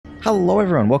Hello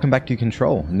everyone, welcome back to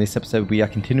Control. In this episode we are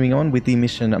continuing on with the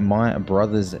mission My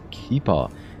Brother's Keeper.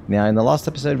 Now in the last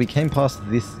episode we came past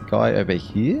this guy over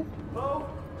here. Hello?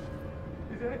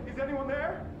 Is anyone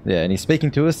there? Yeah, and he's speaking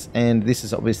to us, and this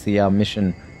is obviously our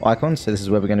mission icon, so this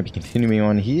is where we're going to be continuing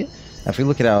on here. And if we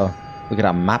look at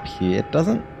our map here, it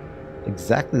doesn't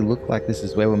exactly look like this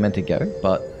is where we're meant to go,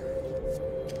 but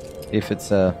if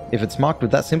it's marked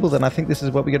with that symbol, then I think this is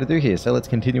what we got to do here. So let's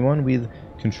continue on with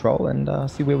Control and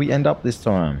see where we end up this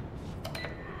time.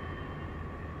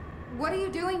 What are you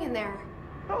doing in there?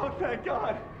 Oh, thank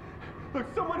God! Look,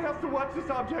 someone has to watch this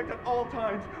object at all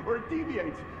times, or it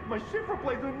deviates. My shifter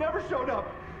blazer never showed up.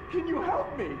 Can you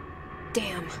help me?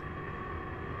 Damn.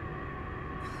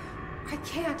 I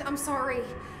can't, I'm sorry.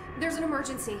 There's an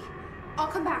emergency. I'll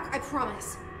come back, I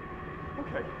promise.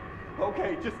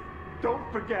 Okay, just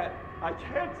don't forget. I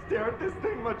can't stare at this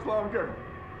thing much longer.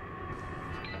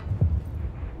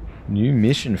 New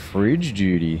mission, fridge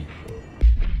duty.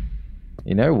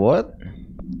 You know what?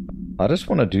 I just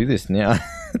want to do this now.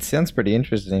 It sounds pretty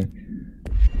interesting.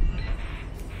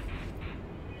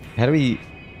 How do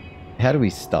we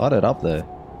start it up there?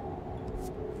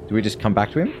 Do we just come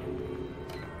back to him?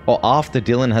 Or after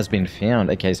Dylan has been found.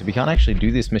 Okay, so we can't actually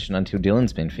do this mission until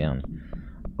Dylan's been found.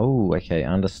 Oh, okay,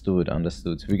 understood.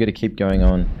 So we got to keep going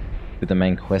on with the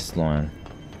main quest line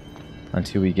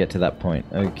until we get to that point.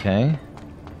 Okay.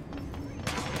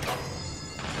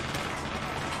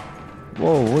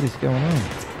 Whoa, what is going on?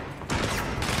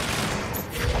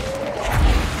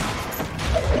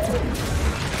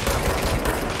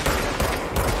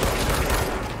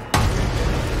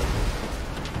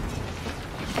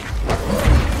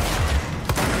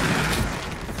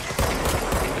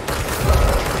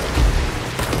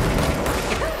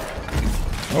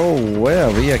 Oh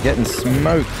wow, we are getting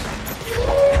smoked.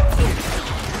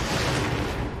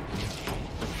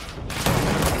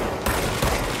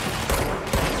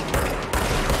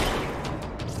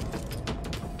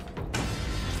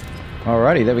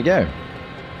 Alrighty, there we go.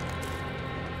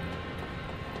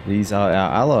 These are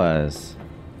our allies.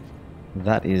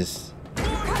 That is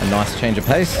a nice change of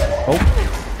pace. Oh.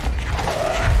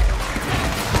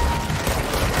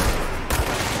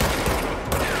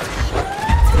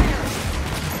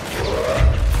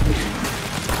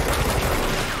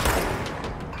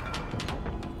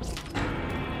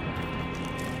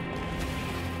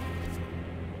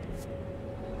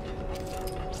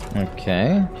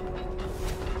 Okay.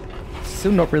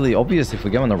 Still not really obvious if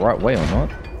we're going the right way or not.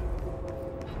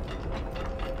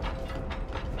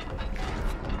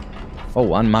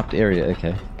 Oh, unmapped area,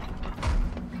 okay.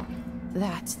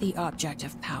 That's the object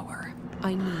of power.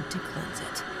 I need to cleanse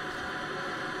it.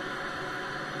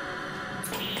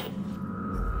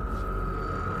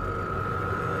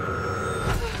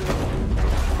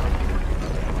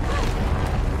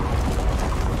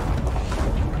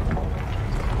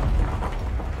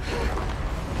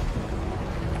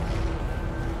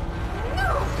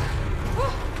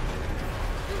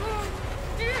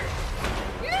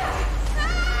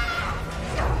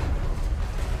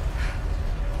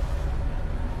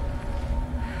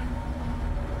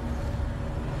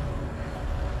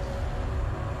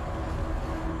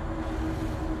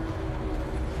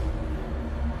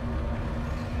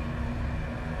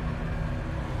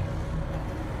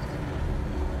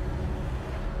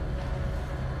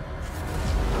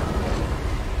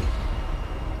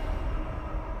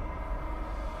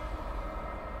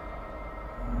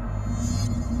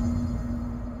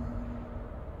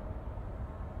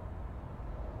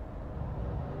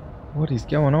 What is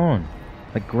going on?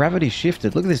 Like gravity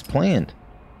shifted. Look at this plant.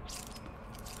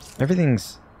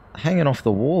 Everything's hanging off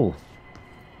the wall.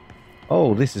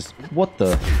 Oh, this is... What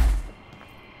the...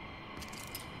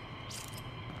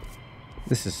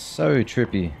 This is so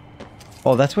trippy.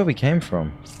 Oh, that's where we came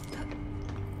from.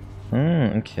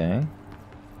 Okay.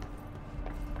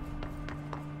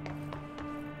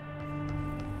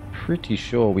 Pretty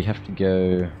sure we have to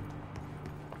go...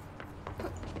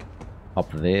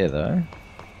 up there, though.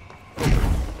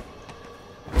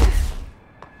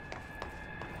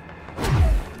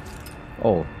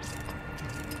 Oh,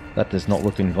 that does not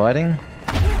look inviting.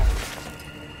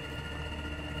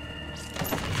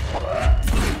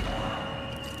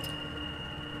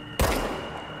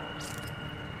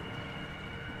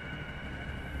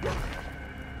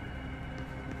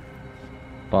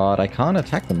 But I can't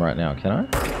attack them right now, can I?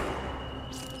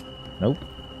 Nope.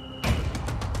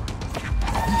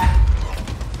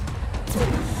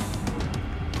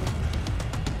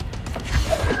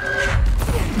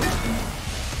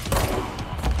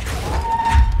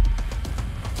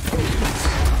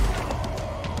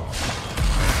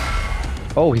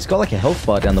 Oh, he's got like a health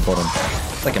bar down the bottom.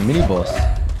 It's like a mini boss.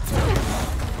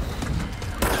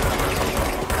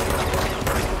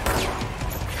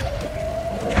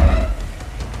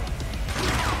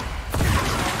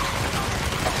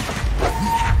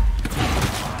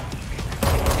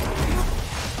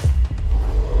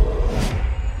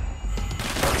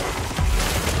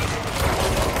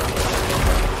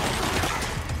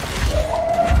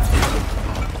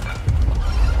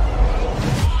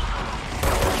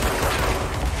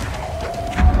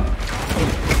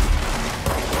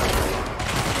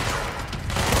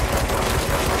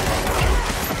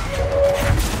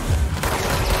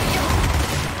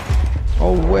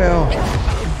 Oh wow.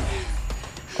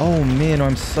 Oh man,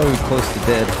 I'm so close to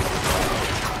dead.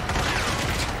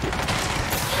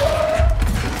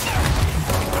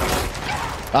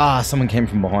 Ah, someone came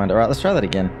from behind. Alright, let's try that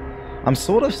again. I'm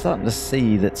sort of starting to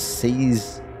see that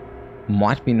C's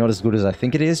might be not as good as I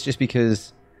think it is, just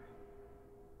because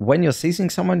when you're seizing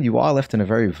someone, you are left in a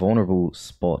very vulnerable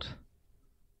spot.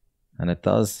 And it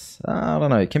does, I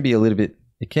don't know, it can be a little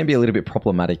bit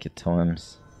problematic at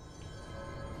times.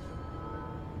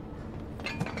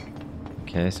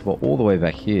 Okay, so we're all the way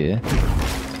back here.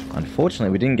 Unfortunately,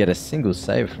 we didn't get a single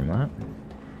save from that.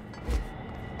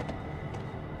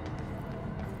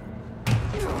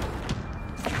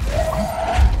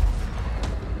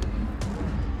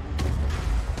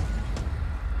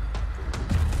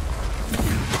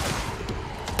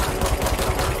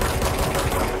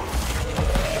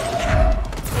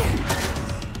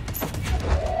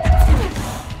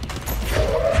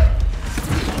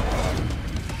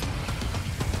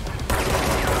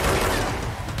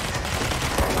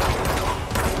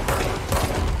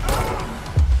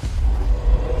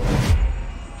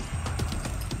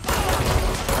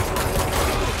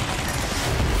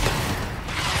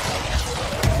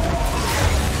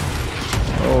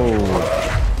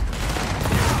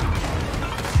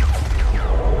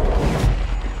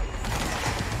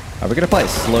 We're gonna play it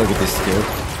slow with this skill.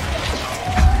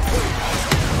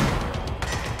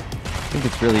 I think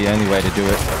it's really the only way to do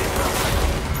it.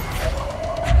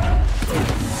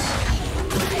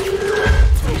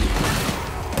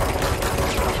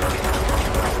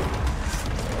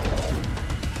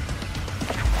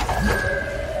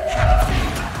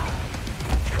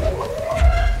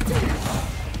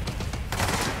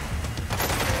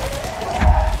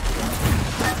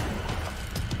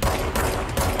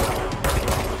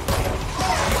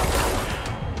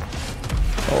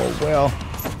 Oh, well.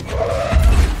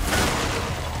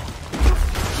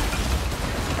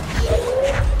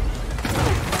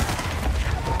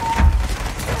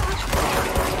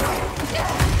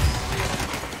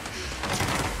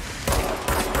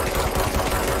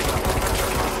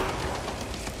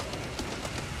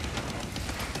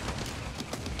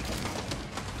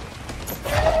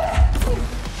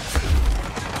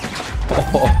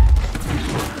 Oh.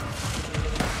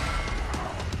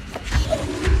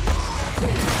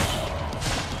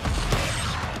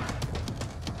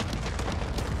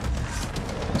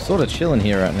 Sort of chilling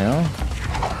here right now.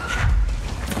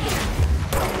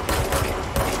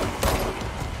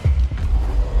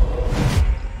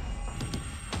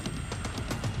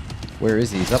 Where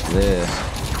is he? He's up there.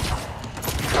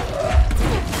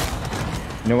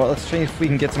 You know what? Let's see if we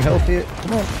can get some health here.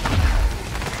 Come on.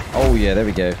 Oh yeah, there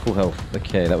we go. Full health.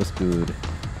 Okay, that was good.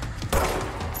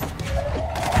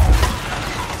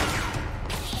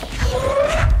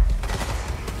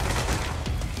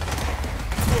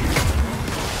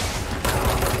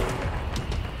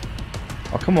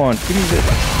 Oh, come on, give me the...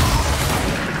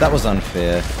 That was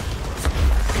unfair.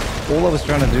 All I was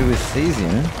trying to do was seize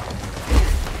him.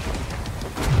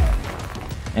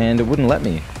 And it wouldn't let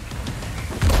me.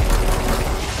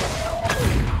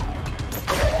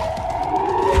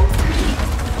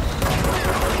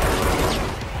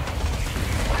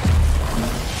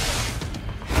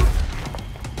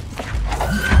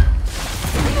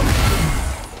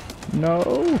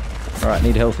 No! Alright,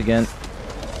 need health again.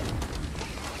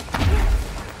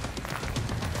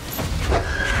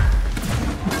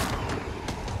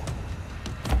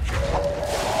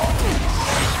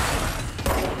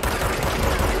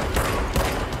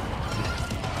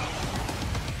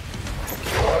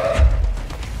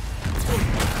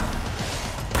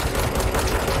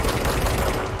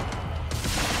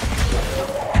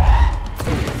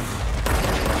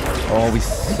 Oh, we're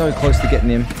so close to getting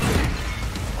him.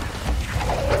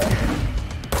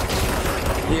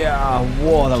 Yeah,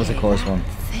 whoa, that was a close one.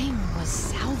 Thing was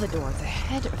Salvador, the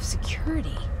head of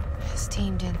security. His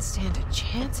team didn't stand a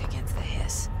chance against the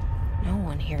Hiss. No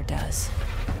one here does.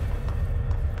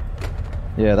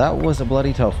 Yeah, that was a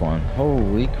bloody tough one.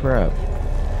 Holy crap.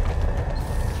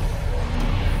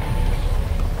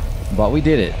 But we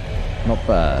did it. Not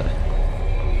bad.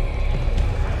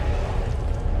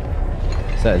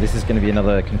 So this is going to be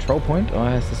another control point,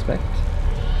 I suspect.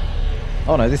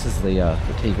 Oh no, this is the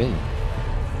TV.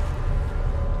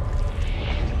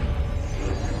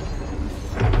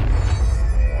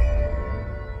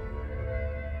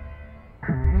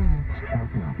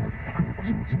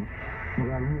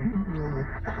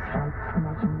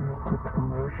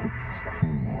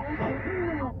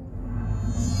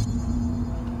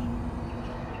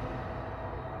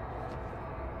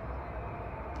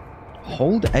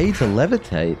 Hold A to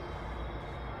levitate.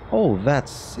 Oh,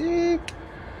 that's sick.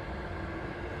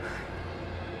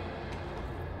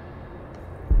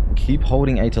 Keep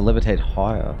holding A to levitate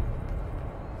higher.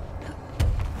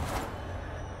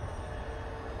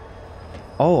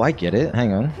 Oh, I get it.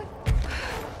 Hang on.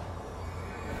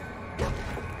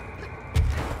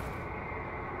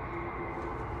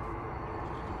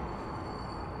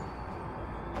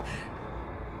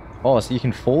 Oh, so you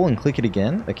can fall and click it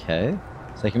again? Okay.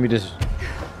 So can we just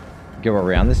go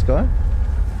around this guy?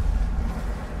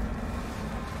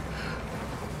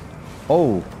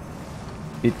 Oh!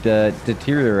 It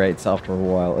deteriorates after a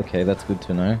while. Okay, that's good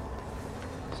to know.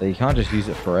 So you can't just use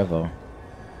it forever.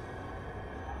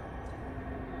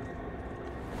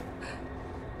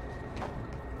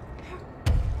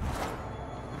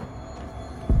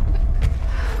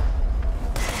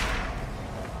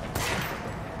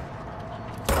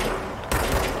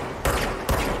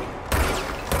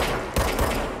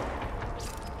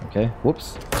 Okay,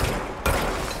 whoops.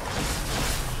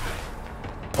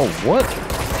 Oh, what?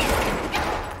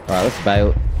 Alright, let's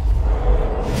bail.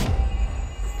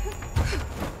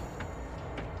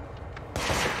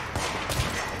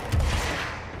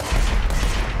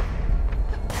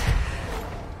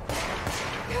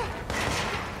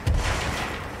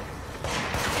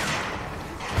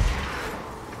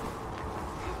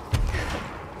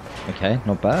 Okay,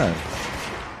 not bad.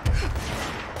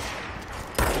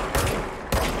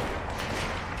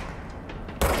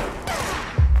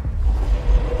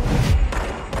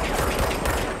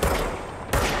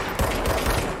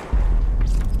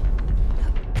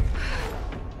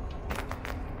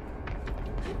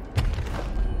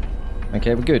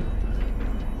 Okay, we're good.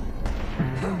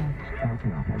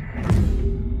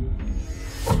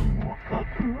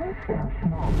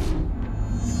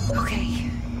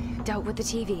 Okay, dealt with the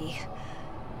TV.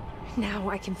 Now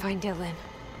I can find Dylan.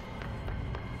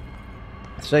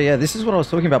 So yeah, this is what I was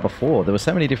talking about before. There were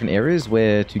so many different areas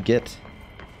where to get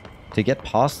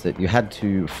past it, you had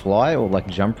to fly or like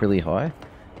jump really high.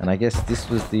 And I guess this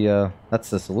was the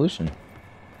that's the solution.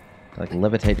 Like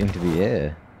levitate into the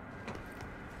air.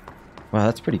 Wow,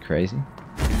 that's pretty crazy.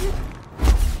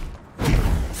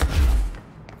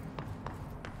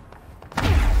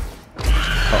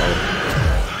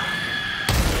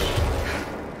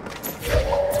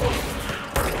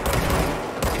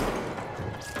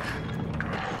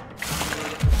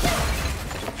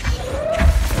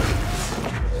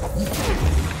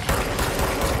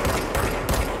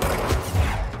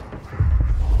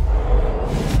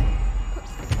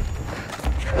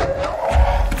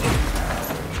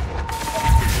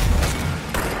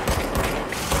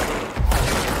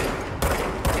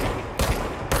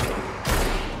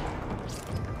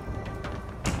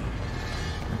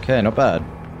 Okay, not bad.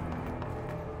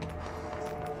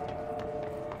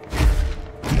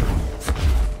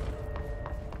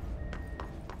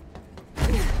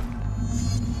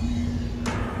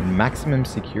 Maximum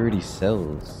security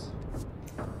cells.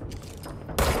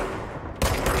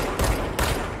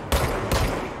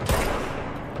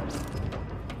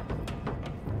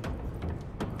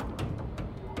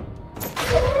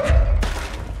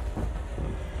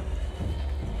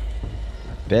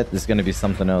 I bet there's gonna be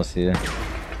something else here.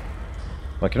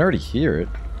 Well, I can already hear it,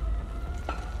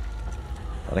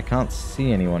 but I can't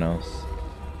see anyone else.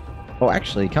 Oh,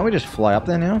 actually, can't we just fly up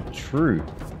there now? True.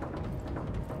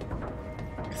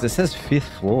 Because it says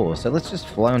 5th floor, so let's just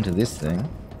fly onto this thing.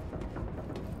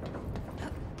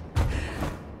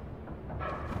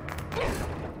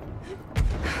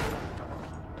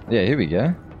 Yeah, here we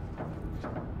go.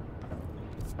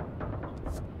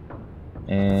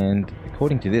 And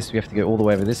according to this, we have to go all the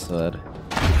way over this side.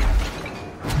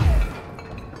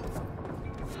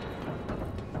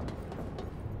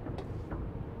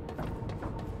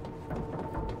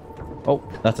 Oh,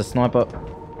 that's a sniper.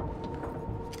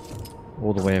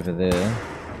 All the way over there.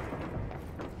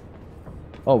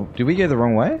 Oh, did we go the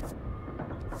wrong way?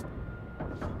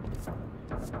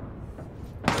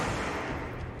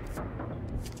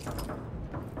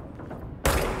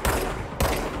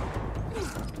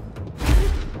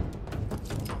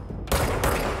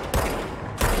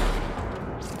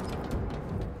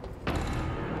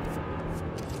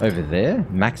 Over there?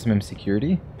 Maximum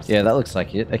security? Yeah, that looks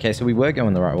like it. Okay, so we were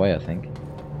going the right way, I think.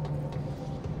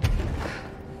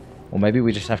 Or maybe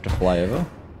we just have to fly over.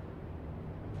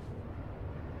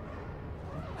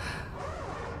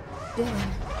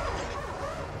 Dylan.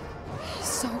 He's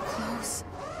so close.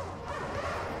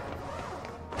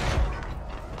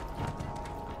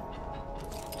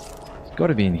 It's got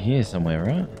to be in here somewhere,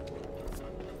 right?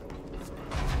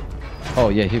 Oh,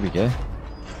 yeah, here we go.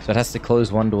 So it has to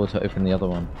close one door to open the other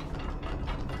one.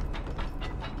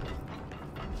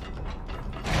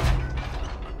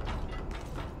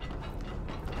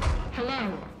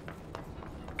 Hello?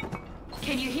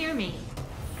 Can you hear me?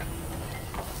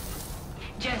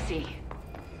 Jesse?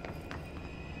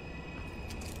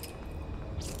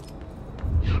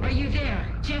 Are you there?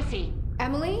 Jesse?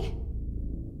 Emily?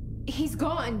 He's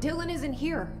gone. Dylan isn't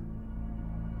here.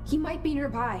 He might be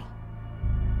nearby.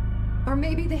 Or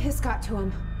maybe the hiss got to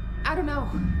him. I don't know.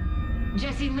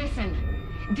 Jesse, listen.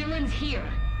 Dylan's here.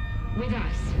 With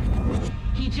us.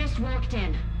 He just walked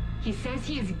in. He says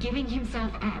he is giving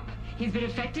himself up. He's been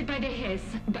affected by the hiss,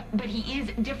 but he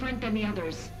is different than the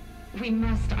others. We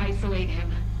must isolate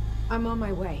him. I'm on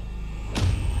my way.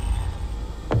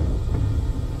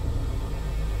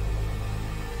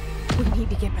 We need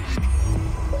to get back.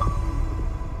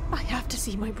 I have to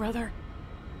see my brother.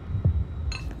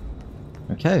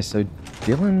 Okay, so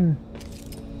Dylan...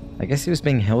 I guess he was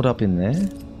being held up in there.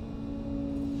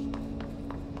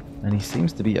 And he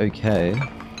seems to be okay.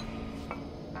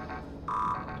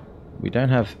 We don't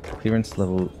have clearance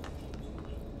level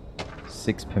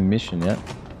 6 permission yet.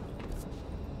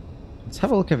 Let's have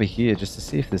a look over here just to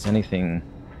see if there's anything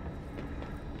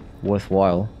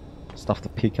worthwhile. Stuff to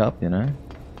pick up, you know?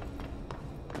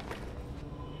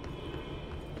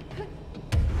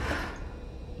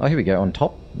 Oh, here we go. On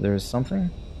top, there is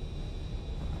something.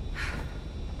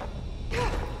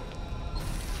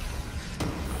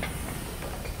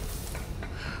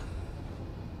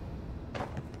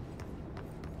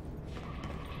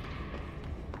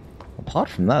 Apart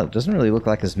from that, it doesn't really look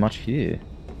like there's much here.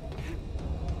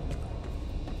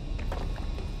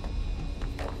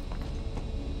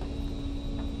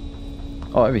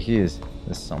 Oh, over here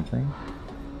there's something.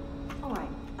 Alright,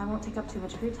 I won't take up too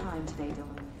much of your time today,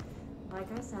 Dylan.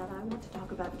 Like I said, I want to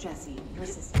talk about Jessie, your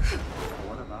sister.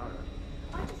 What about her?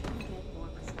 I just want to get more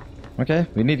perspective. Okay,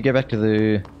 we need to get back to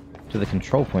the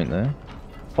control point there.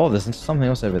 Oh, there's something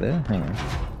else over there. Hang on.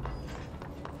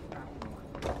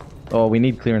 Oh, we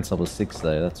need clearance level 6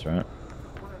 though, that's right.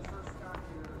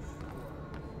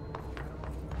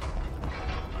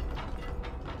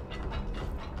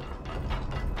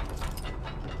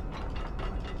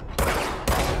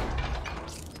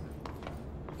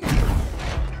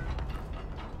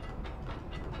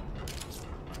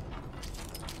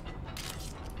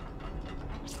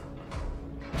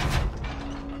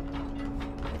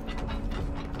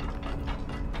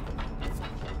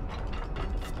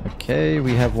 Okay,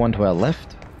 we have one to our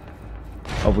left.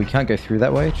 Oh, we can't go through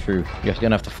that way? True. You're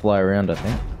gonna have to fly around, I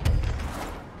think.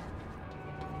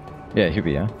 Yeah, here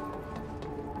we are.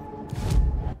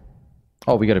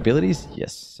 Oh, we got abilities?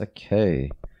 Yes,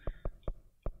 okay.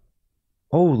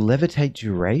 Oh, levitate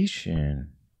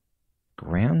duration.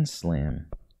 Ground slam.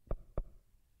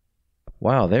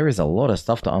 Wow, there is a lot of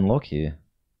stuff to unlock here.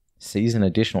 Seize an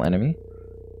additional enemy.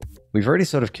 We've already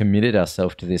sort of committed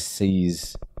ourselves to this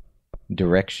seize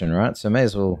direction, right? So may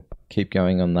as well keep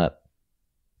going on that,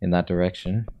 in that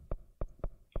direction.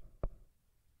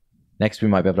 Next we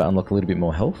might be able to unlock a little bit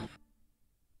more health.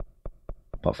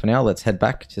 But for now, let's head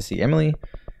back to see Emily.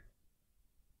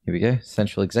 Here we go,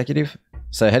 Central Executive.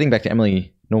 So heading back to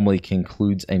Emily normally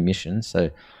concludes a mission, so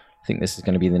I think this is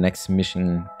going to be the next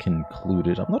mission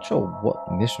concluded. I'm not sure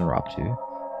what mission we're up to.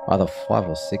 Either 5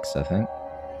 or 6, I think.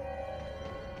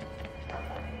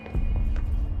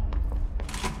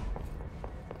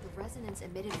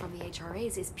 Emitted from the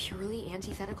HRAs is purely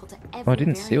antithetical to every Oh, I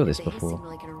didn't see all this variant before. that the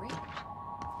Hiss signal can array.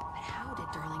 But how did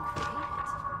Darling create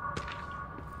it?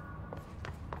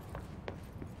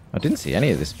 I didn't see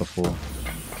any of this before.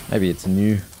 Maybe it's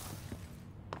new.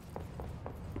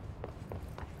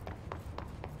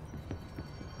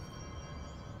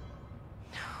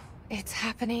 It's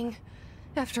happening.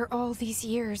 After all these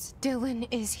years, Dylan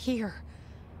is here.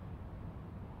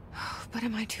 But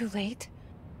am I too late?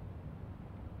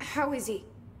 How is he?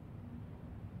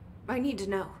 I need to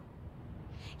know.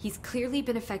 He's clearly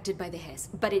been affected by the Hiss,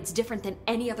 but it's different than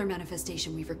any other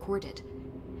manifestation we've recorded.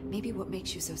 Maybe what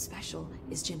makes you so special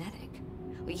is genetic.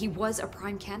 He was a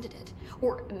prime candidate.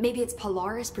 Or maybe it's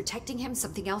Polaris protecting him,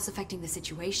 something else affecting the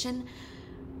situation.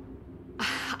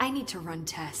 I need to run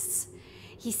tests.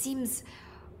 He seems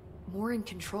more in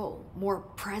control, more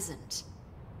present.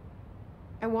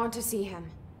 I want to see him.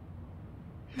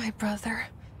 My brother.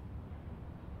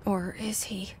 Or is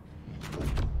he?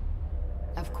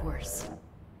 Of course.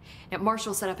 Now,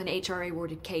 Marshall set up an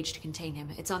HRA-warded cage to contain him.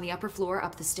 It's on the upper floor,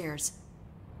 up the stairs.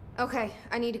 Okay,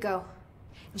 I need to go.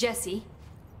 Jesse,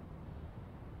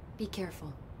 be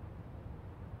careful.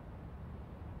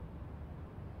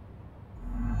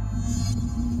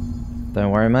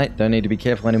 Don't worry, mate. Don't need to be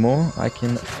careful anymore. I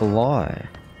can fly.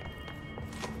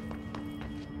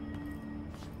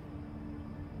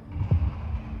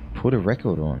 Put a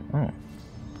record on. Oh.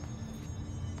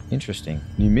 Interesting.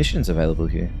 New missions available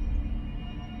here.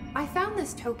 I found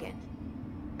this token.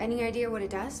 Any idea what it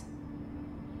does?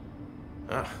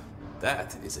 Ah,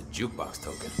 that is a jukebox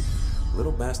token.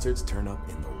 Little bastards turn up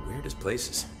in the weirdest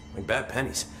places, like bad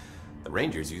pennies. The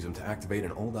Rangers use them to activate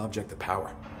an old object of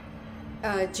power.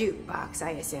 A jukebox,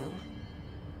 I assume.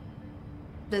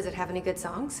 Does it have any good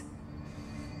songs?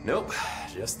 Nope,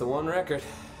 just the one record.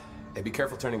 Hey, be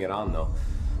careful turning it on, though.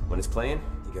 When it's playing,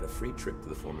 you get a free trip to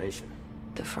the formation.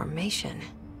 The formation?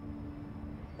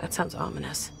 That sounds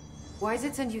ominous. Why does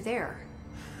it send you there?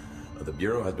 The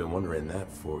Bureau has been wondering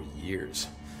that for years.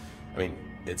 I mean,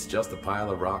 it's just a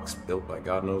pile of rocks built by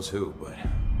God knows who, but...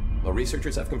 Well,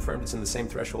 researchers have confirmed it's in the same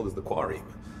threshold as the quarry.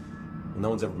 No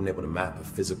one's ever been able to map a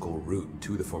physical route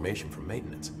to the formation for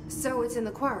maintenance. So it's in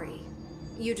the quarry.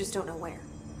 You just don't know where.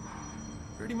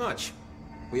 Pretty much.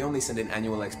 We only send in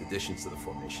annual expeditions to the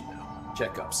formation now.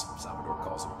 Checkups, Salvador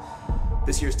calls them.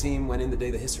 This year's team went in the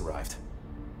day the Hiss arrived.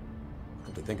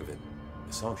 Come to think of it,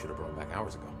 the song should have brought them back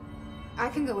hours ago. I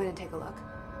can go in and take a look.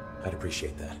 I'd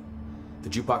appreciate that. The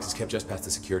jukebox is kept just past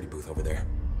the security booth over there.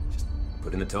 Just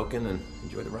put in the token and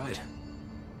enjoy the ride.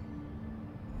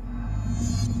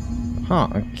 Huh,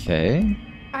 okay.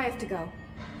 I have to go.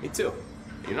 Me too.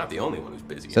 You're not the only one who's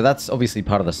busy. So that's obviously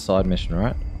part of the side mission,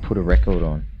 right? Put a record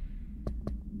on.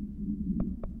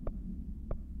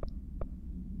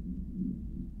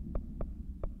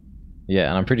 Yeah,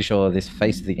 and I'm pretty sure this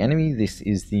Face of the Enemy, this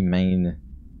is the main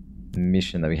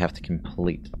mission that we have to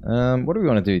complete. What do we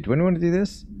want to do? Do we want to do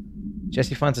this?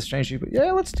 Jesse finds a strange jukebox.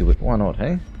 Yeah, let's do it. Why not,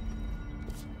 hey?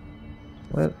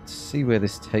 Let's see where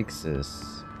this takes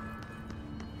us.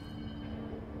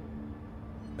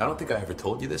 I don't think I ever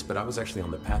told you this, but I was actually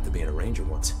on the path to being a ranger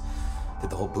once. Did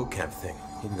the whole boot camp thing.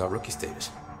 Even got rookie status.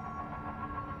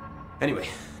 Anyway,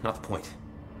 not the point.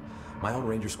 My old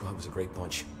ranger squad was a great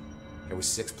bunch. There was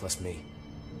 6 plus me.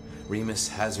 Remus,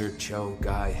 Hazard, Cho,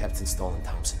 Guy, Hefton, Stahl, and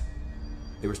Thompson.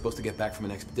 They were supposed to get back from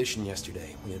an expedition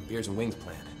yesterday. We had beers and wings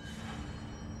planned.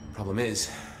 Problem is,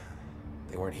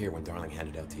 they weren't here when Darling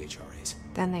handed out the HRAs.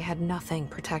 Then they had nothing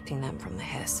protecting them from the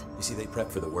Hiss. You see, they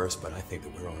prepped for the worst, but I think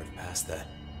that we're already past that.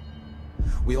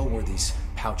 We all wore these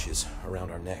pouches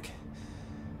around our neck,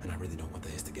 and I really don't want the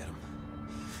Hiss to get them.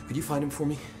 Could you find them for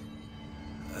me?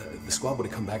 The squad would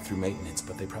have come back through maintenance,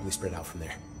 but they probably spread out from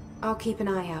there. I'll keep an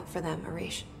eye out for them,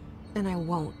 Arish. And I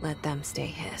won't let them stay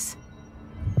Hiss.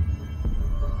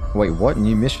 Wait, what?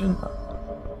 New mission?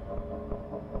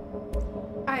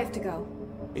 I have to go.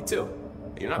 Me too.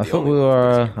 You're not I the thought only we one who's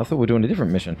were. busy. I thought we were doing a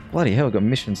different mission. Bloody hell, we've got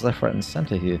missions left, right, and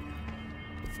center here.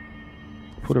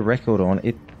 Put a record on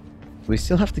it. We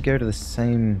still have to go to the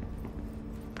same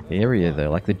area though.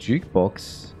 Like the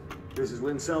jukebox This is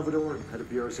Lynn Salvador, head of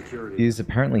Bureau Security. is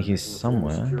apparently here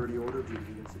somewhere. Security order due to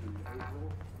the incident in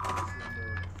April.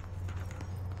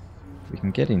 We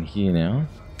can get in here now.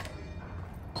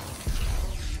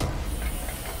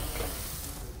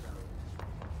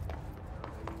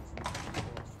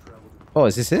 Oh,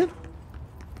 is this it?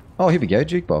 Oh, here we go,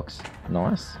 jukebox.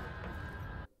 Nice.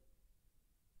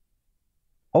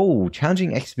 Oh,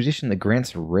 challenging expedition that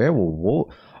grants rare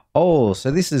reward. Oh,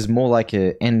 so this is more like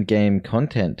a end game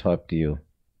content type deal.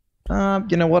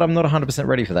 You know what? I'm not 100%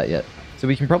 ready for that yet. So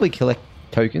we can probably collect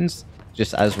tokens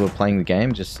just as we're playing the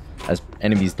game, just as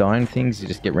enemies die and things. You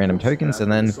just get random tokens, and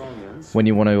then when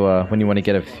you want to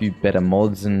get a few better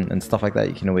mods and stuff like that,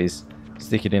 you can always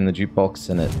stick it in the jukebox,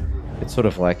 and it's sort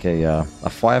of like a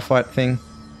firefight thing.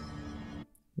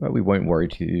 But we won't worry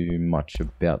too much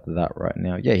about that right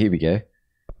now. Yeah, here we go.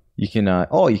 You can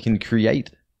you can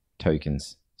create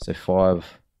tokens. So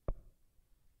 5,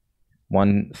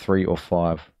 1, 3, or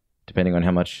 5, depending on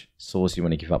how much source you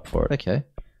want to give up for it. Okay,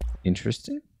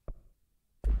 interesting.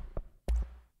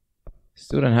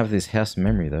 Still don't have this house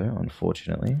memory though,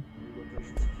 unfortunately.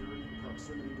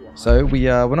 So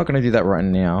we're not going to do that right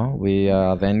now. We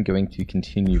are then going to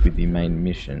continue with the main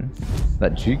mission.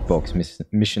 That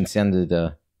jukebox mission sounded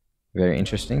very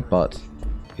interesting, but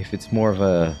if it's more of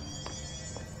a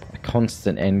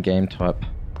constant end game type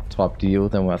deal,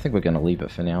 then I think we're going to leave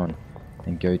it for now and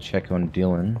and go check on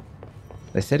Dylan.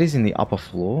 They said he's in the upper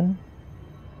floor.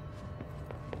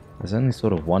 There's only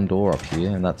sort of one door up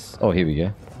here, and that's... Oh, here we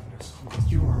go.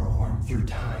 You are a worm through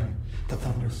time. The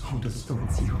thunder's home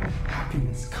distorts you.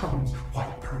 Happiness comes,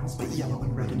 white pearls, but yellow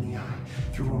and red in the eye.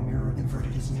 Through a mirror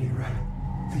inverted is made right.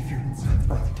 Leave your insides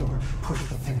by the door. Push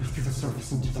the fingers through the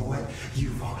surface into the wet.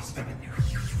 You've always been in there.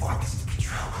 You want this to be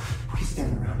true. We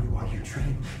stand around you while you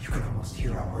dream. You can almost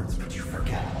hear our words, but you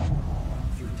forget.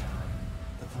 Through time,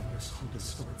 the thunder's home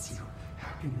distorts you.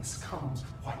 Happiness comes,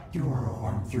 white. You are a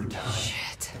worm through time.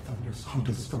 Shit. The thunder's home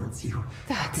distorts you.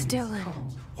 That's Dylan.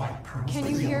 Comes, white pearls, Can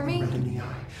but you hear yellow me? and red in the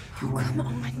eye. Oh, come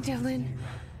on, Dylan.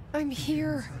 I'm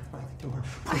here.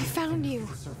 I found you.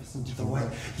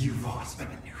 You've always been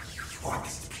in there. You want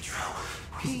this to be true.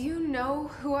 Do you know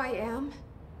who I am?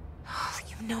 Oh,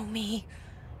 you know me.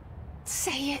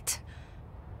 Say it.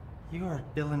 You are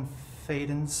Dylan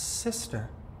Faden's sister.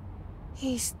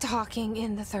 He's talking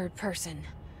in the third person.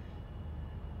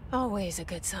 Always a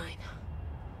good sign.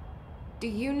 Do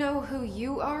you know who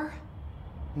you are?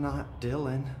 Not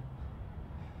Dylan.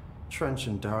 Trench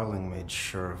and Darling made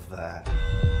sure of that.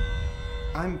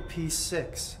 I'm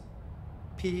P6.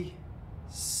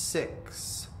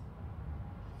 P6.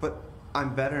 But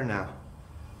I'm better now.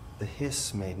 The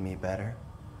hiss made me better.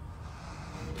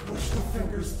 Push the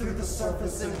fingers through the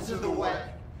surface into the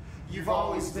wet. You've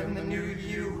always been the new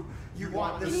you. You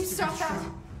want this Can you to stop be that?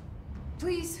 true.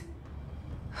 Please.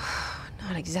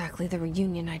 Not exactly the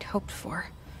reunion I'd hoped for.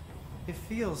 It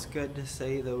feels good to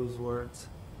say those words.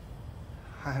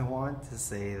 I want to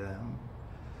say them.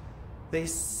 They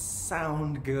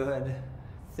sound good.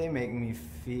 They make me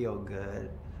feel good.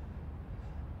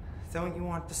 Don't you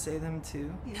want to say them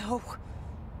too? No.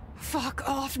 Fuck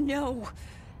off, no.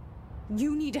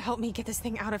 You need to help me get this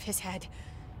thing out of his head.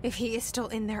 If he is still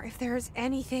in there, if there is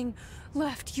anything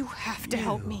left, you have to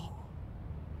help me.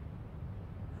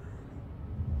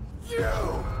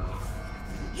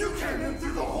 You came in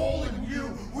through the hole in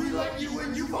you. We let you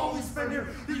in. You've always been here.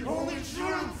 The only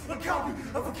truth. A copy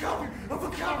of a copy of a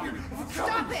copy of a copy.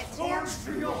 Stop it! Orange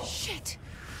peel. Shit.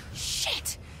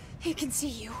 Shit. He can see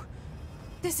you.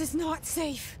 This is not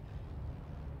safe.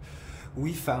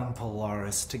 We found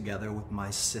Polaris together with my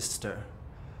sister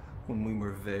when we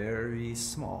were very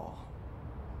small.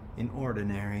 In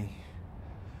Ordinary.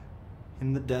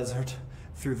 In the desert,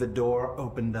 through the door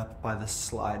opened up by the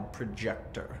slide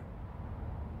projector.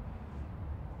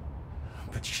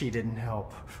 But she didn't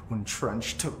help when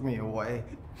Trench took me away.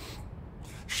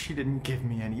 She didn't give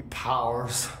me any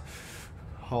powers.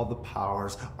 All the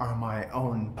powers are my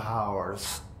own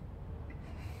powers.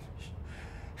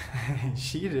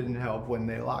 She didn't help when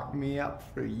they locked me up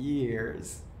for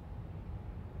years.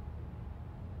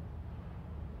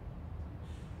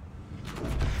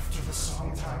 After the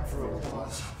song time for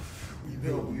applause, we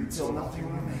build you till nothing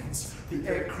remains. The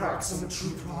air cracks and the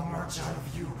truth will emerge out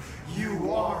of you.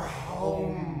 You are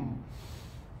home.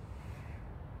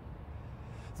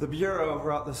 The Bureau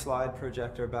brought the slide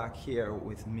projector back here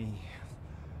with me.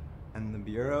 And the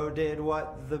Bureau did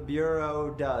what the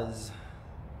Bureau does.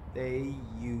 They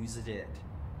used it.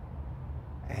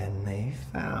 And they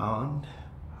found...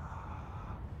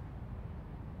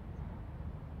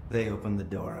 They opened the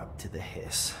door up to the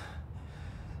hiss.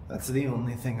 That's the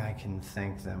only thing I can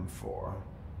thank them for.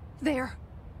 There.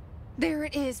 There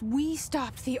it is. We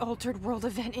stopped the Altered World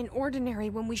event in Ordinary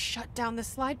when we shut down the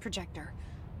slide projector.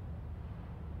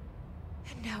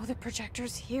 And now the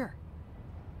projector's here.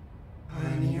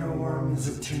 An earworm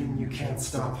is a tune you can't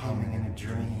stop humming in a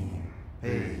dream.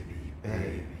 Baby,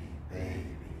 baby, baby,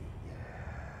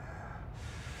 yeah.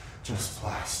 Just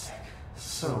plastic.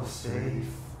 So safe.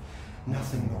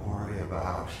 Nothing to worry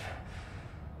about.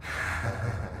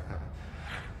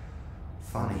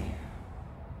 Funny.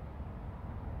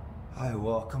 I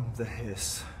welcomed the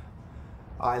hiss.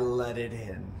 I let it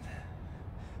in.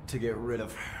 To get rid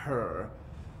of her.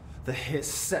 The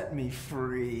hiss set me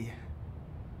free.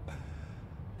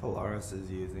 Polaris is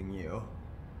using you.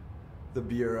 The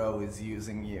Bureau is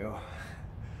using you.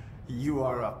 You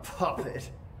are a puppet.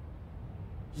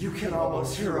 You can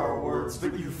almost hear our words,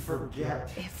 but you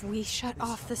forget. If we shut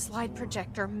off the slide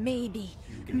projector, maybe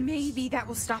that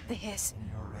will stop the hiss. In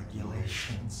your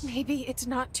regulations. Maybe it's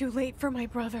not too late for my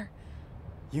brother.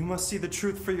 You must see the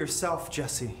truth for yourself,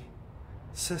 Jesse.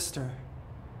 Sister.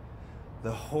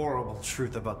 The horrible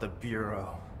truth about the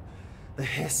Bureau. The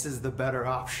hiss is the better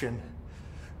option.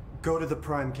 Go to the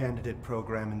Prime Candidate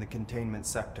program in the containment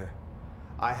sector.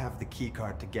 I have the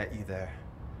keycard to get you there.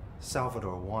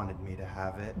 Salvador wanted me to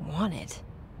have it. Wanted?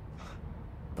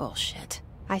 Bullshit.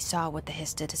 I saw what the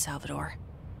hiss did to Salvador.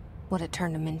 What it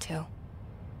turned him into.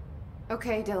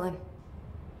 Okay, Dylan.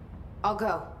 I'll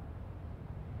go.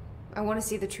 I want to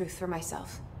see the truth for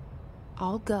myself.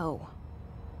 I'll go.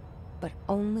 But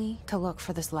only to look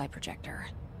for this lie projector.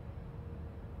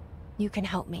 You can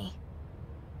help me.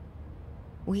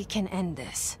 We can end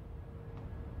this.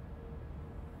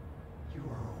 You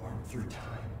are a worm through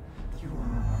time. You are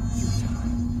a worm through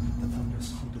time. The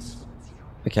thunder's home distorts you.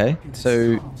 Okay,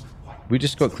 so we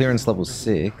just got clearance level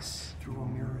 6. Through a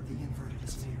mirror, the inverted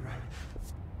is made right.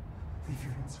 Leave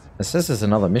your inside. It says there's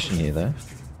another mission here, though.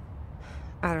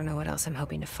 I don't know what else I'm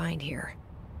hoping to find here.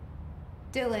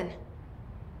 Dylan.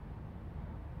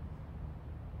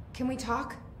 Can we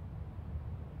talk?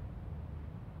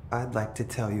 I'd like to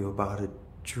tell you about a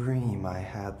dream I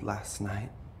had last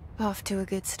night. Off to a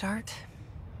good start.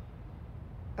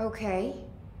 Okay.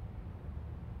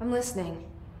 I'm listening.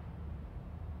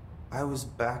 I was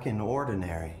back in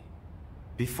Ordinary,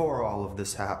 before all of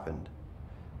this happened.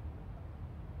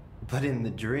 But in the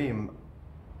dream,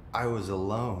 I was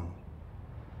alone.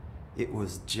 It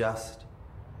was just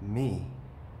me.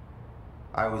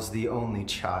 I was the only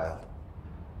child.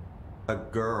 A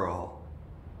girl.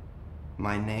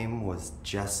 My name was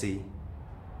Jesse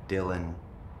Dylan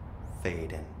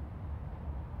Faden.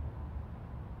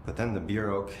 But then the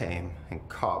Bureau came and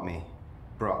caught me,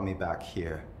 brought me back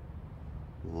here,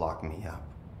 locked me up.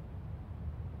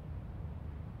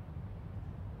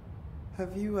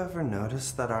 Have you ever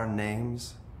noticed that our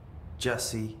names,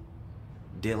 Jesse,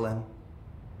 Dylan,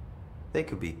 they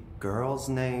could be girls'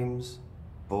 names,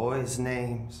 boys'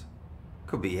 names,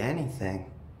 could be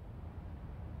anything.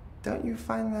 Don't you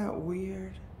find that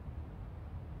weird?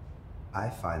 I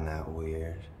find that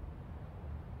weird.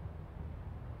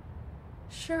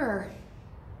 Sure.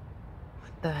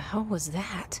 What the hell was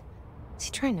that? Is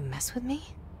he trying to mess with me?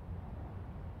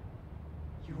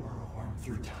 You are a worm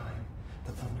through time.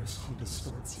 The thunder's home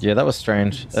distorts you. Yeah, that was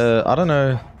strange. I don't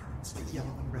know.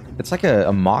 It's like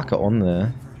a marker on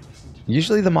there.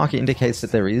 Usually the marker indicates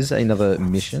that there is another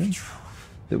mission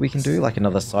that we can do, like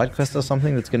another side quest or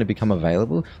something that's going to become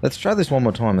available. Let's try this one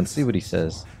more time and see what he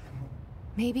says.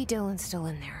 Maybe Dylan's still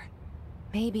in there.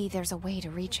 Maybe there's a way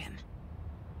to reach him.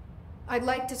 I'd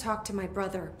like to talk to my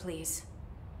brother, please.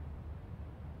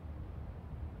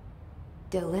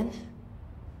 Dylan?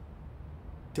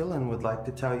 Dylan would like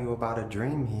to tell you about a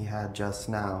dream he had just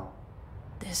now.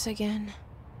 This again?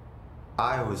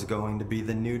 I was going to be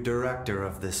the new director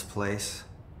of this place.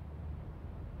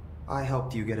 I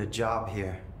helped you get a job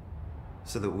here,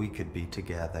 so that we could be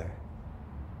together.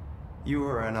 You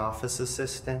were an office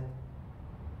assistant.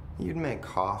 You'd make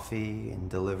coffee and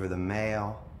deliver the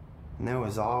mail, and there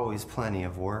was always plenty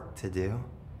of work to do.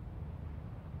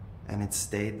 And it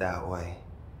stayed that way,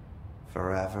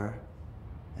 forever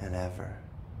and ever.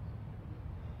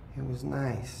 It was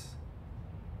nice.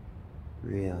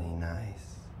 Really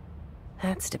nice.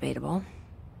 That's debatable.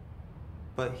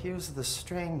 But here's the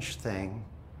strange thing.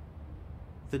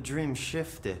 The dream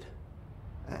shifted,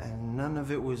 and none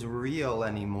of it was real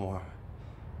anymore.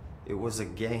 It was a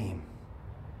game.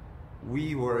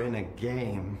 We were in a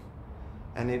game,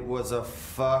 and it was a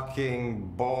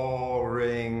fucking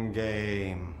boring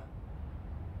game.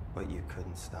 But you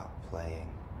couldn't stop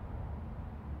playing.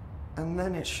 And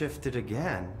then it shifted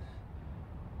again.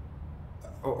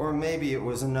 Or maybe it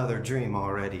was another dream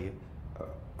already.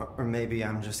 Or maybe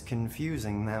I'm just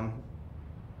confusing them.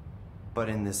 But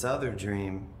in this other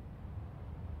dream,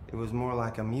 it was more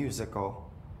like a musical.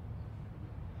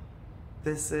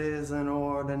 This is an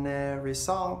ordinary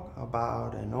song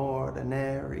about an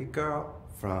ordinary girl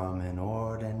from an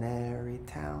ordinary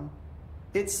town.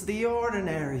 It's the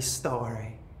ordinary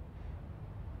story.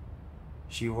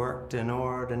 She worked an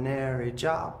ordinary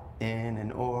job in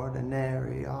an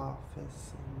ordinary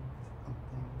office.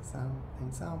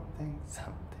 Something.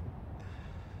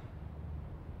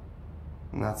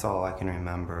 And that's all I can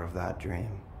remember of that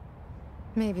dream.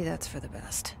 Maybe that's for the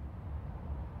best.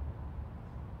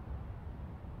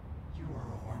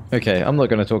 Okay, I'm not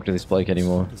going to talk to this bloke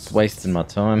anymore. It's wasting my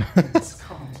time.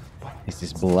 He's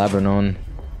just blabbering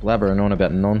on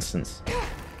about nonsense.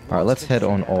 Alright, let's head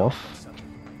on off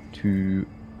to...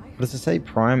 What does it say?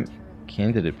 Prime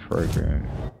Candidate Program.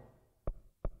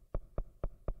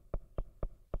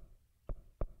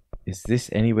 Is this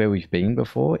anywhere we've been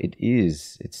before? It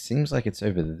is. It seems like it's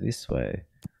over this way.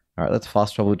 Alright, let's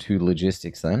fast travel to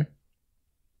logistics then.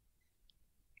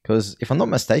 Because if I'm not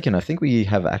mistaken, I think we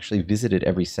have actually visited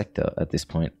every sector at this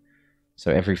point.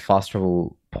 So every fast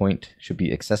travel point should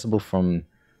be accessible from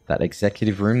that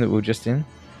executive room that we were just in.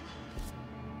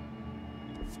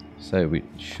 So we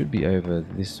should be over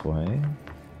this way.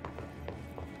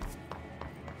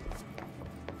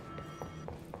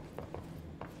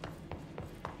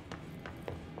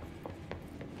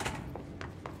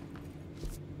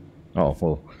 Oh,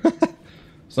 well.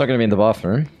 It's not going to be in the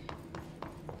bathroom.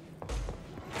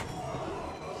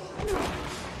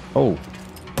 Oh.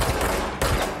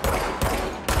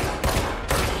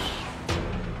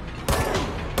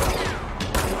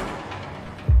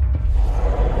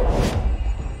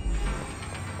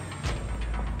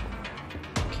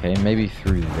 Okay, maybe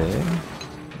through there.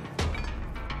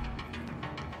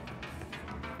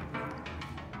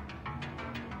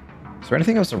 Is there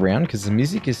anything else around? Because the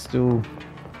music is still...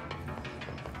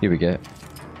 Here we go.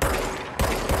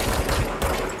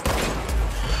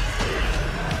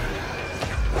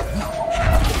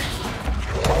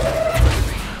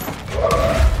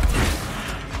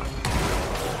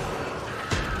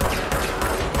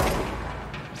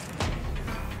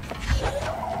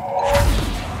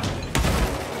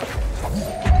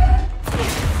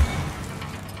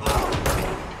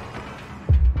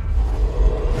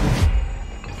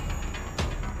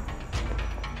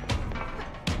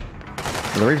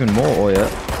 Are there even more oil?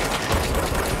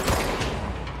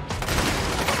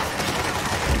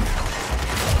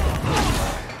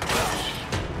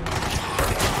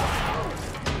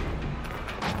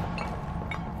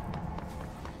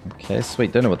 Okay,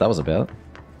 sweet. Don't know what that was about.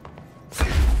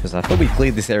 Because I thought we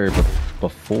cleared this area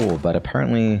before, but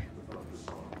apparently...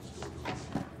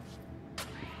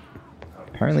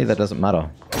 Apparently that doesn't matter.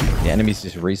 The enemies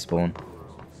just respawn.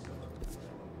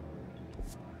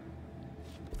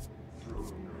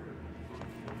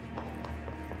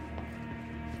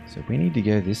 So we need to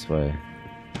go this way.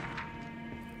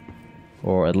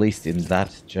 Or at least in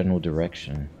that general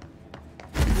direction.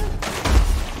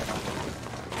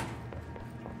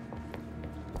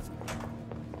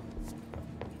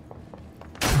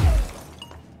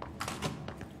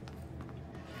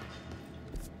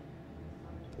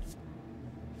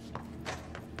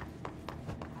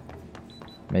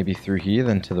 Maybe through here,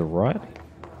 then to the right?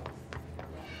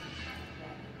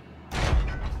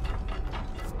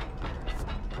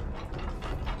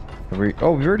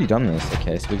 Oh, we've already done this.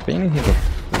 Okay, so we've been in here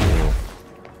before.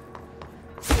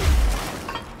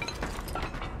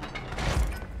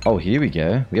 Oh, here we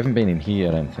go. We haven't been in here,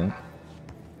 I don't think.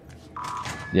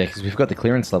 Yeah, because we've got the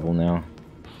clearance level now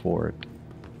for it.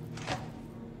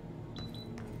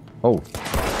 Oh.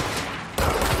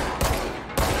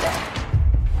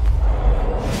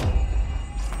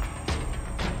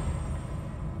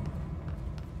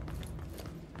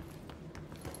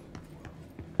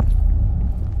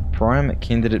 Prime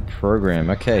Candidate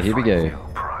Program. Okay, here we go.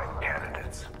 Prime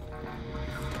candidates.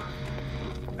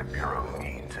 The Bureau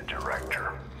needs a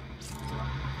director.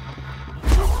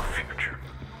 Our future.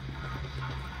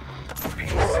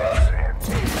 P6 and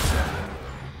P7.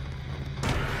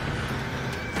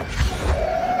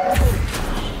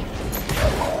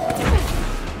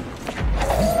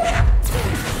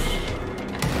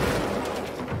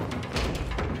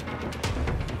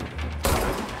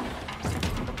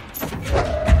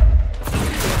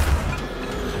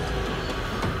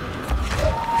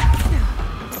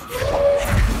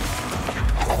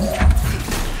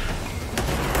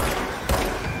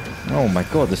 Oh my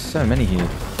god, there's so many here.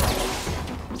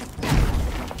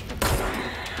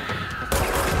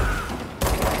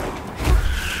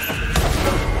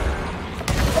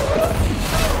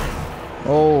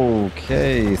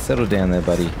 Okay, settle down there,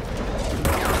 buddy.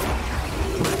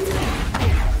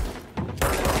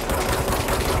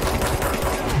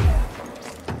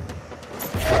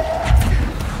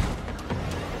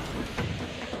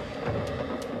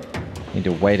 Need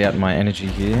to wait out my energy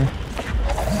here.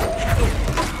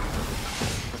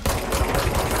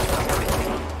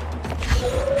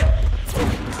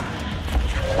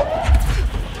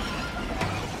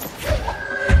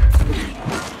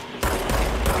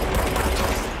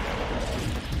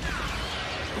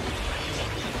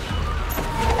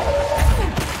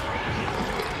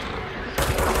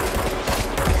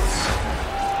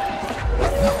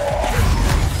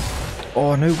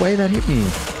 Oh, no way that hit me.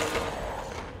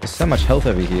 There's so much health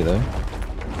over here, though.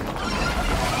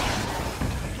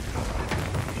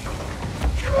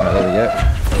 Alright, there we go.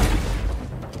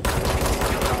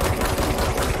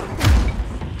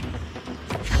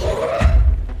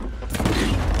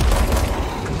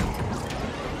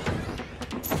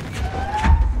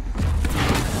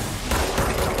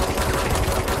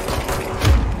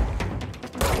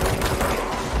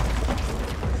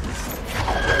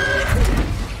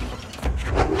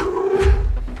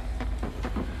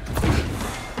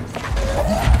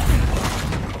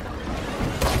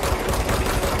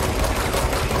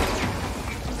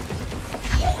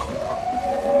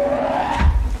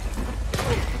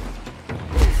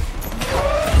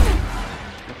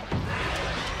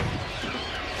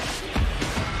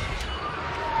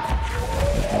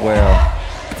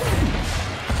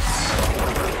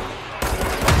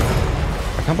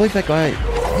 believe that guy...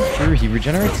 True, he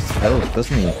regenerates his health,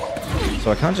 doesn't he? So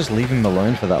I can't just leave him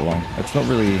alone for that long. It's not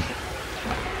really...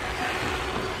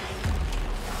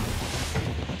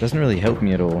 It doesn't really help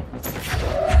me at all.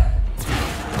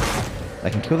 I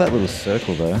can kill that little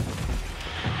circle though.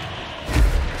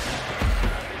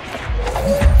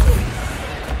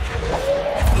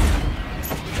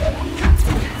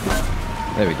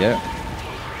 There we go.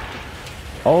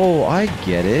 Oh, I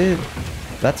get it.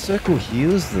 That circle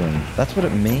heals them. That's what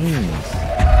it means.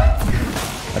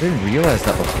 I didn't realize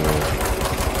that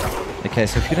before. Okay,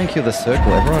 so if you don't kill the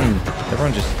circle,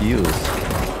 everyone just heals.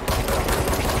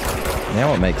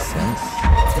 Now it makes sense.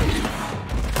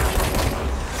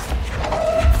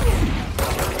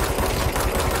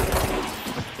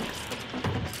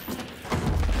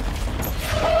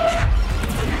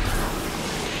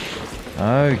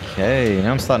 Okay,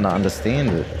 now I'm starting to understand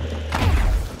it.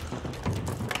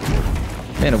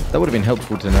 Man, that would have been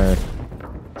helpful to know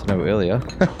earlier.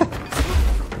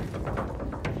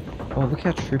 Oh, look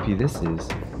how trippy this is.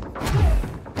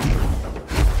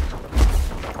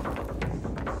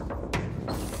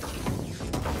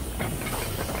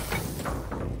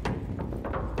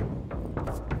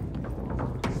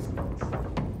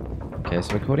 Okay,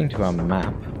 so according to our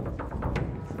map,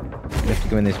 we have to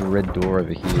go in this red door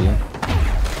over here.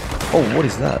 Oh, what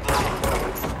is that?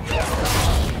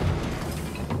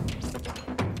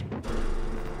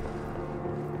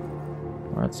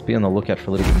 Alright, let's be on the lookout for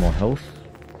a little bit more health.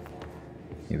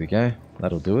 Here we go.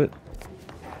 That'll do it.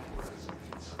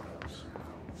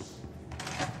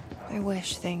 I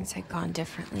wish things had gone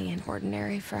differently in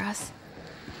Ordinary for us.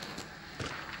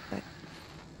 But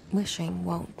wishing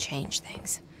won't change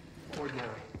things. Ordinary.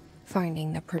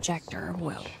 Finding the projector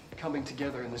will. Coming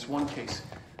together in this one case.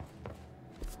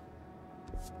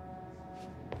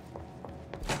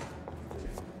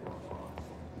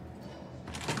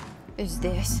 Is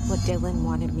this what Dylan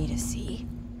wanted me to see?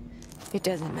 It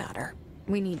doesn't matter.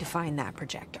 We need to find that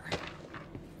projector.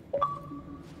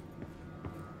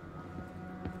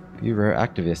 Bureau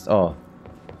activist. Oh,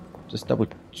 just double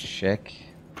check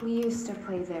We used to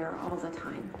play there all the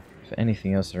time. for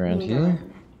anything else around Me, here. Dylan,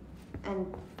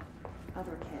 and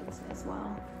other kids as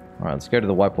well. Alright, let's go to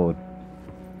the whiteboard.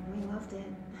 We loved it.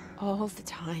 All the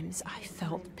times I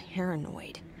felt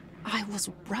paranoid. I was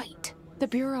right. The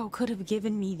Bureau could have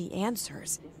given me the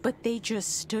answers, but they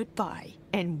just stood by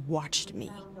and watched me.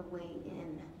 Found a way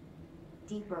in,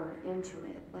 deeper into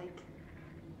it, like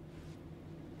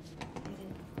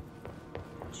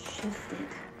it shifted.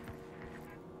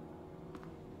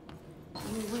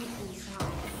 We went inside,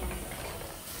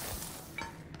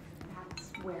 and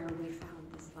that's where we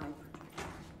found this light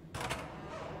projector.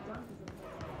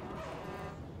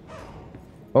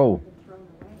 Oh.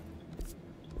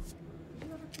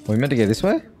 Are we meant to go this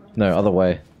way? No, other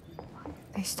way.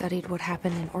 I studied what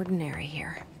happened in Ordinary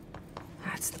here.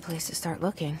 That's the place to start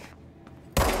looking.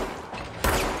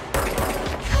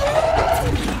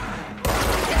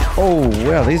 Oh,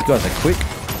 wow, these guys are quick.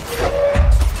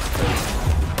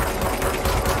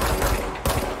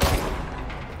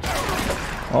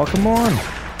 Oh, come on.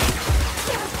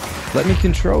 Let me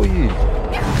control you.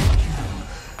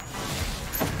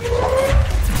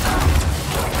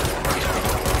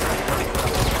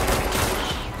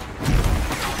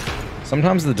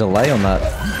 Sometimes the delay on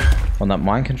that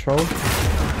mind control is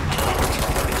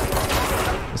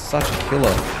such a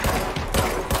killer.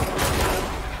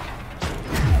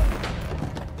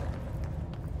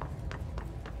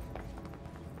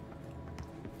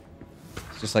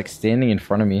 It's just like standing in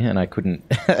front of me and I couldn't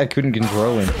I couldn't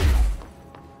control him.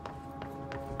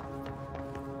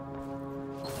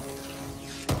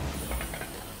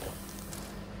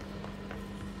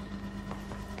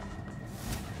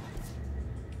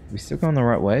 We still going the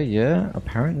right way? Yeah,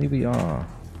 apparently we are.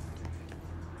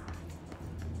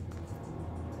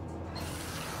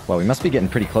 Well, we must be getting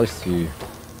pretty close to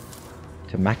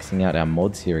maxing out our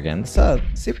mods here again.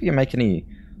 Let's see if we can make any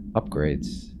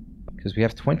upgrades. Because we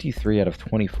have 23 out of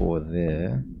 24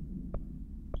 there.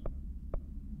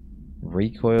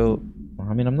 Recoil.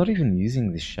 I mean, I'm not even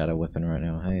using this shadow weapon right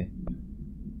now, hey.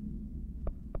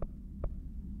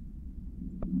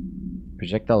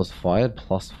 Projectiles fired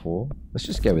 +4. Let's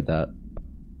just go with that.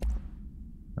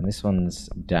 And this one's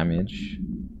damage.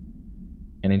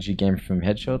 Energy gained from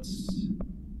headshots.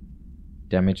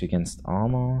 Damage against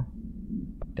armor.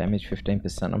 Damage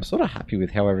 15%. I'm sort of happy with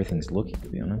how everything's looking, to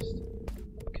be honest.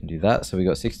 Can do that. So we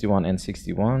got 61 and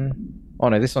 61. Oh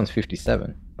no, this one's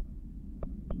 57.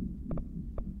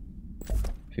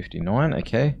 59,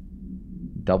 okay.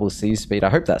 Double C speed. I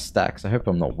hope that stacks. I hope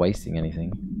I'm not wasting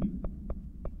anything.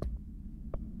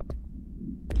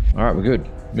 Alright, we're good.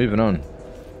 Moving on.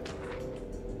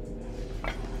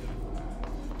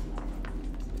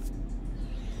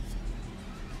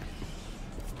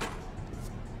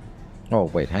 Oh,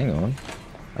 wait, hang on.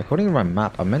 According to my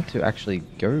map, I meant to actually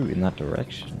go in that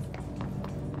direction.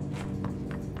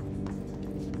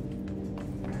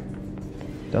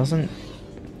 Doesn't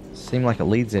seem like it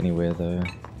leads anywhere, though.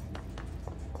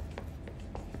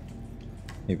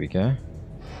 Here we go.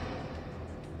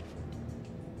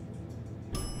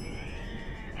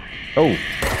 Oh!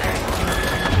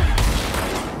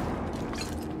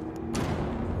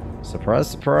 Surprise,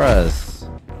 surprise!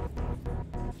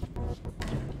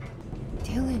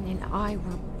 Dylan and I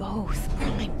were both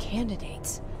prime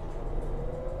candidates.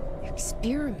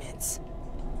 Experiments.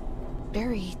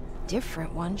 Very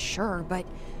different ones, sure, but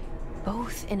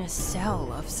both in a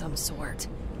cell of some sort.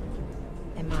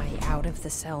 Am I out of the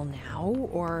cell now,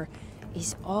 or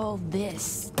is all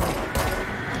this the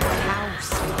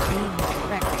house and being the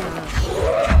director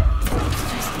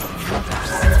just another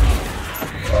cell?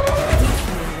 Who's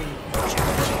really in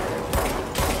charge here?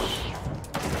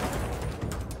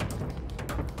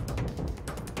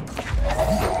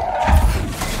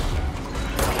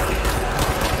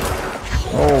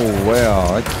 Oh,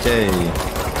 wow, okay.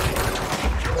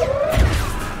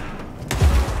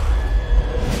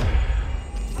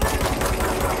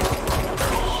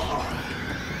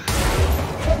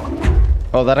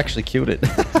 Oh, that actually killed it.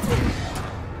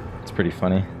 It's pretty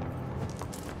funny.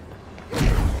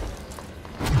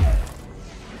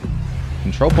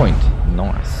 Control point.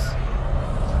 Nice.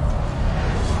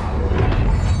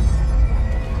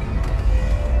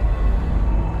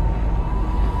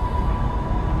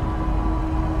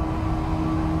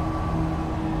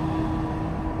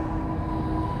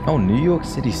 Oh, New York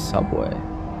City subway.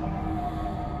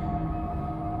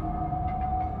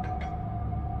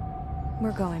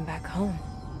 We're going back home.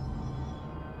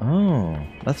 Oh,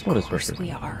 that's what it's Of course referencing.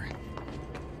 we are.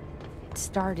 It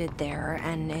started there,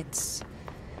 and it's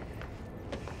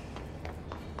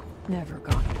never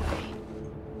gone away.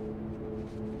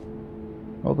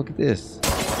 Oh, look at this.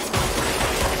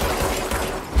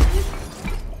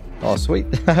 Oh, sweet.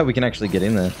 We can actually get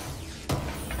in there.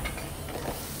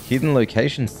 Hidden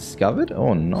locations discovered?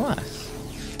 Oh, nice.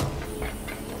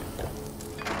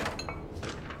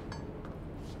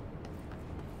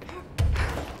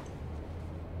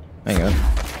 Hang on.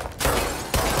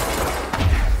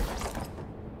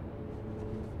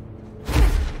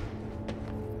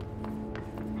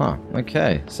 Huh,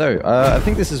 okay. So, I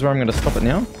think this is where I'm going to stop it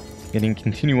now. Getting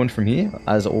continue on from here,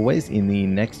 as always, in the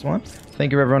next one.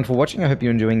 Thank you everyone for watching. I hope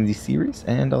you're enjoying this series,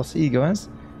 and I'll see you guys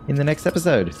in the next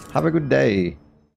episode. Have a good day.